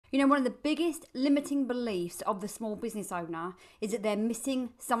You know, one of the biggest limiting beliefs of the small business owner is that they're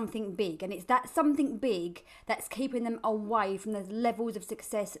missing something big. And it's that something big that's keeping them away from the levels of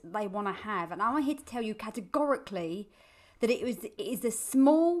success they want to have. And I'm here to tell you categorically that it is the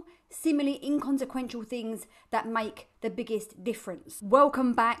small, seemingly inconsequential things that make the biggest difference.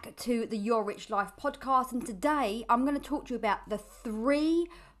 Welcome back to the Your Rich Life podcast. And today I'm going to talk to you about the 3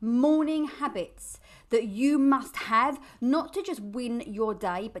 morning habits that you must have, not to just win your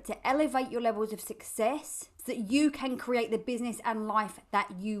day, but to elevate your levels of success so that you can create the business and life that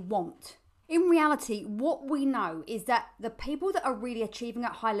you want. In reality, what we know is that the people that are really achieving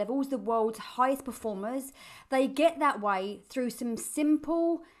at high levels, the world's highest performers, they get that way through some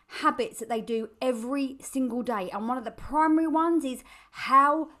simple habits that they do every single day. And one of the primary ones is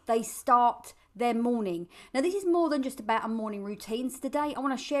how they start their morning. Now, this is more than just about a morning routine. So today I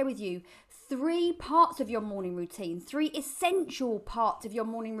want to share with you 3 parts of your morning routine, 3 essential parts of your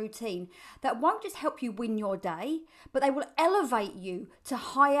morning routine that won't just help you win your day, but they will elevate you to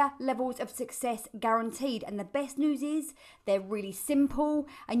higher levels of success guaranteed. And the best news is they're really simple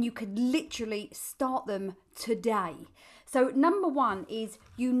and you could literally start them today. So number 1 is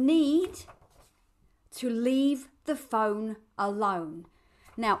you need to leave the phone alone.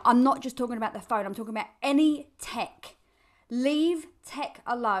 Now, I'm not just talking about the phone, I'm talking about any tech. Leave tech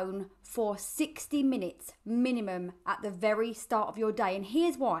alone for 60 minutes minimum at the very start of your day. And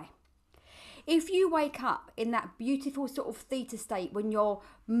here's why. If you wake up in that beautiful sort of theta state when your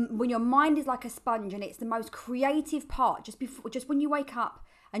mind is like a sponge and it's the most creative part just when you wake up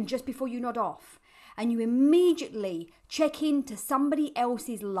and just before you nod off, and you immediately check into somebody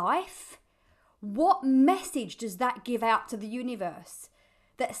else's life, what message does that give out to the universe?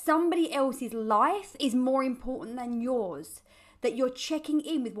 That somebody else's life is more important than yours, that you're checking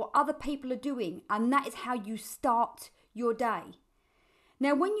in with what other people are doing, and that is how you start your day.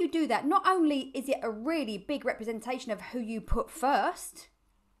 Now, when you do that, not only is it a really big representation of who you put first,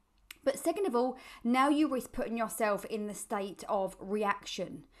 but second of all, now you risk putting yourself in the state of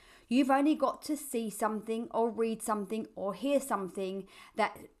reaction. You've only got to see something or read something or hear something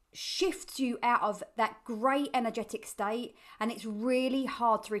that shifts you out of that great energetic state, and it's really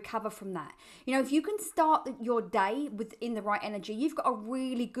hard to recover from that. You know, if you can start your day within the right energy, you've got a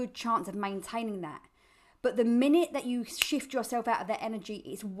really good chance of maintaining that. But the minute that you shift yourself out of that energy,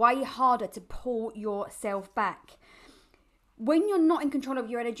 it's way harder to pull yourself back. When you're not in control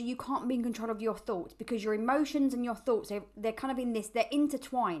of your energy, you can't be in control of your thoughts, because your emotions and your thoughts, they're kind of in this, they're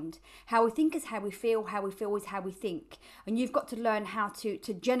intertwined. How we think is how we feel is how we think. And you've got to learn how to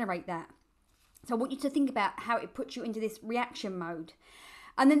generate that. So I want you to think about how it puts you into this reaction mode.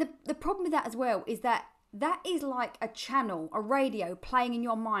 And then the problem with that as well is that is like a channel, a radio playing in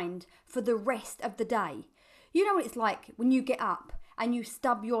your mind for the rest of the day. You know what it's like when you get up and you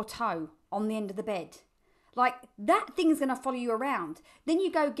stub your toe on the end of the bed. Like, that thing's going to follow you around. Then you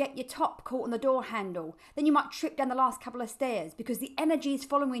go get your top caught on the door handle. Then you might trip down the last couple of stairs because the energy is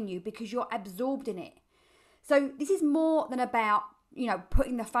following you because you're absorbed in it. So this is more than about, you know,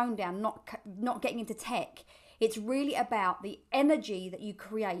 putting the phone down, not getting into tech. It's really about the energy that you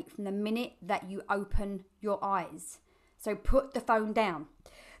create from the minute that you open your eyes. So put the phone down.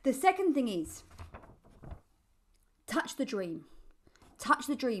 The second thing is touch the dream. Touch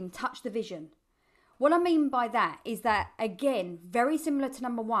the dream, touch the vision. What I mean by that is that, again, very similar to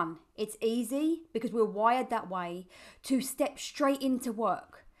number 1, it's easy because we're wired that way to step straight into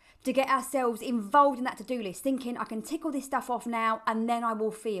work, to get ourselves involved in that to-do list, thinking I can tick all this stuff off now and then I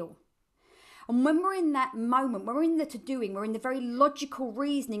will feel. And when we're in that moment, when we're in the to-doing, we're in the very logical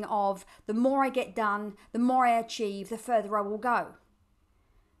reasoning of the more I get done, the more I achieve, the further I will go.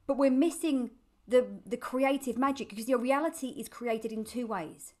 But we're missing the creative magic, because your reality is created in 2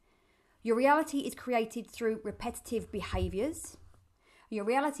 ways. Your reality is created through repetitive behaviors. Your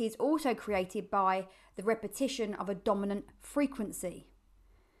reality is also created by the repetition of a dominant frequency.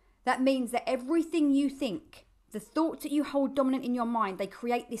 That means that everything you think, the thoughts that you hold dominant in your mind, they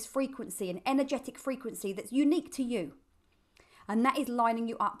create this frequency, an energetic frequency that's unique to you. And that is lining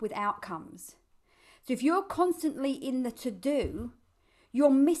you up with outcomes. So if you're constantly in the to-do, you're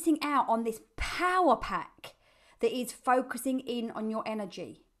missing out on this power pack that is focusing in on your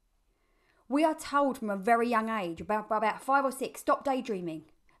energy. We are told from a very young age, about 5 or 6, stop daydreaming.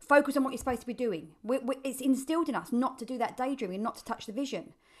 Focus on what you're supposed to be doing. It's instilled in us not to do that daydreaming, not to touch the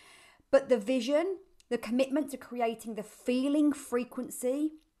vision. But the vision, the commitment to creating the feeling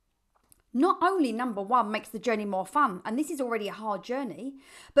frequency, not only, number 1, makes the journey more fun, and this is already a hard journey,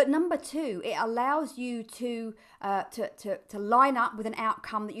 but number 2, it allows you to line up with an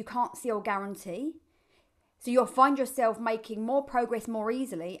outcome that you can't see or guarantee. So you'll find yourself making more progress more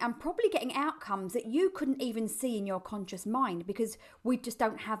easily and probably getting outcomes that you couldn't even see in your conscious mind because we just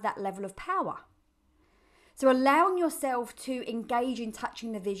don't have that level of power. So allowing yourself to engage in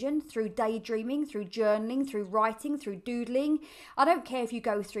touching the vision through daydreaming, through journaling, through writing, through doodling. I don't care if you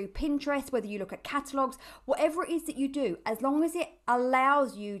go through Pinterest, whether you look at catalogs, whatever it is that you do, as long as it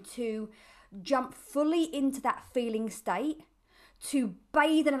allows you to jump fully into that feeling state, to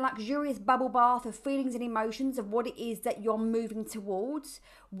bathe in a luxurious bubble bath of feelings and emotions of what it is that you're moving towards.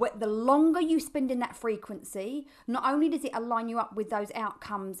 The longer you spend in that frequency, not only does it align you up with those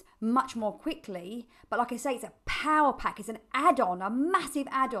outcomes much more quickly, but like I say, it's a power pack, it's an add-on, a massive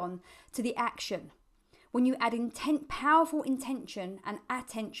add-on to the action. When you add powerful intention and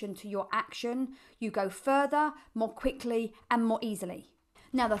attention to your action, you go further, more quickly, and more easily.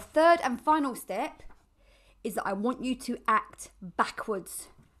 Now, the third and final step is that I want you to act backwards.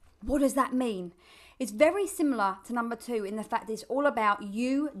 What does that mean? It's very similar to number 2 in the fact that it's all about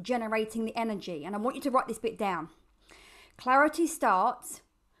you generating the energy. And I want you to write this bit down. Clarity starts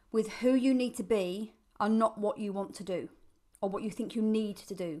with who you need to be and not what you want to do or what you think you need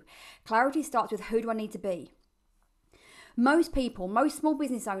to do. Clarity starts with who do I need to be. Most people, most small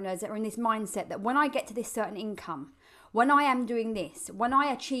business owners are in this mindset that when I get to this certain income, when I am doing this, when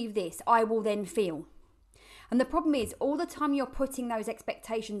I achieve this, I will then feel. And the problem is, all the time you're putting those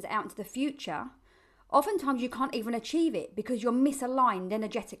expectations out into the future, oftentimes you can't even achieve it because you're misaligned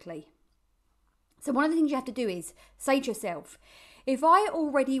energetically. So one of the things you have to do is say to yourself, if I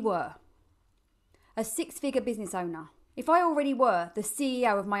already were a 6-figure business owner, if I already were the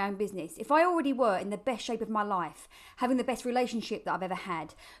CEO of my own business, if I already were in the best shape of my life, having the best relationship that I've ever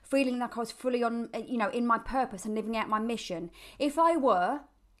had, feeling like I was fully on, in my purpose and living out my mission, if I were,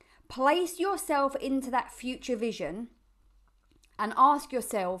 place yourself into that future vision and ask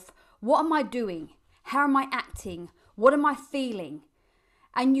yourself, what am I doing? How am I acting? What am I feeling?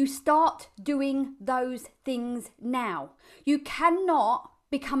 And you start doing those things now. You cannot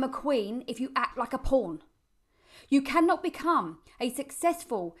become a queen if you act like a pawn. You cannot become a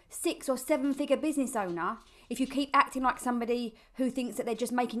successful 6 or 7-figure business owner if you keep acting like somebody who thinks that they're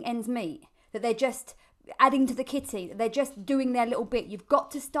just making ends meet, that they're just adding to the kitty, that they're just doing their little bit. You've got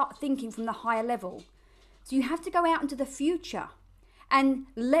to start thinking from the higher level. So you have to go out into the future and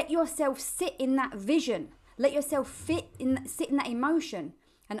let yourself sit in that vision. Let yourself sit in that emotion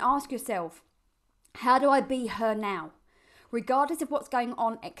and ask yourself, how do I be her now? Regardless of what's going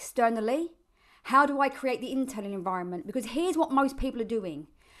on externally, how do I create the internal environment? Because here's what most people are doing.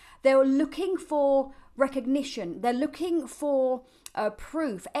 They're looking for recognition. They're looking for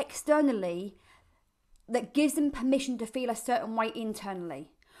proof externally that gives them permission to feel a certain way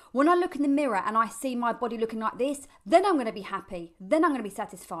internally. When I look in the mirror and I see my body looking like this, then I'm going to be happy. Then I'm going to be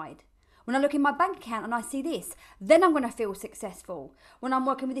satisfied. When I look in my bank account and I see this, then I'm going to feel successful. When I'm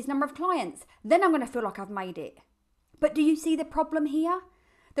working with this number of clients, then I'm going to feel like I've made it. But do you see the problem here?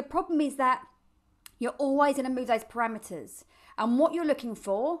 The problem is that you're always going to move those parameters. And what you're looking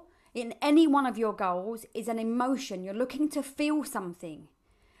for in any one of your goals is an emotion. You're looking to feel something.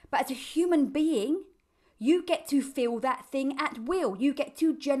 But as a human being, you get to feel that thing at will. You get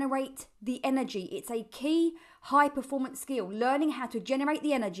to generate the energy. It's a key high performance skill, learning how to generate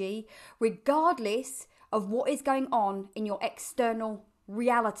the energy regardless of what is going on in your external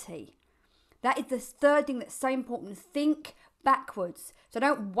reality. That is the third thing that's so important. Think backwards. So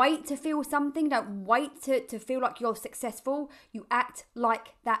don't wait to feel something. Don't wait to feel like you're successful. You act like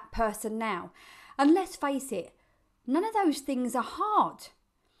that person now. And let's face it, none of those things are hard.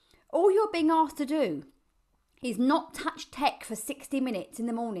 All you're being asked to do is not touch tech for 60 minutes in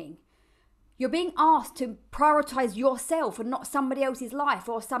the morning. You're being asked to prioritize yourself and not somebody else's life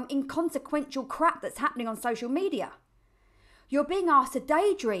or some inconsequential crap that's happening on social media. You're being asked to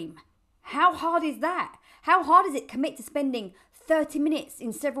daydream. How hard is that? How hard is it commit to spending 30 minutes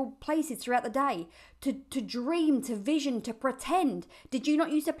in several places throughout the day to dream, to vision, to pretend? Did you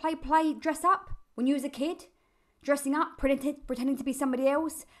not used to play dress up when you was a kid? Dressing up, pretending to be somebody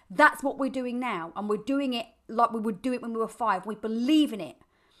else? That's what we're doing now. And we're doing it like we would do it when we were 5. We believe in it.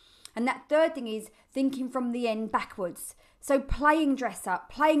 And that third thing is thinking from the end backwards. So playing dress up,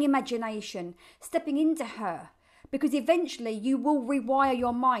 playing imagination, stepping into her. Because eventually you will rewire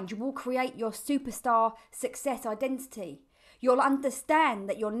your mind. You will create your superstar success identity. You'll understand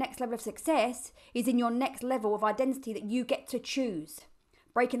that your next level of success is in your next level of identity that you get to choose.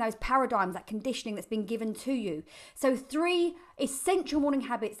 Breaking those paradigms, that conditioning that's been given to you. So 3 essential morning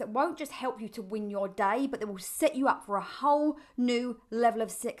habits that won't just help you to win your day, but that will set you up for a whole new level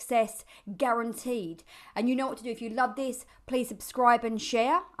of success, guaranteed. And you know what to do. If you love this, please subscribe and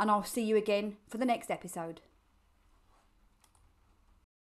share, and I'll see you again for the next episode.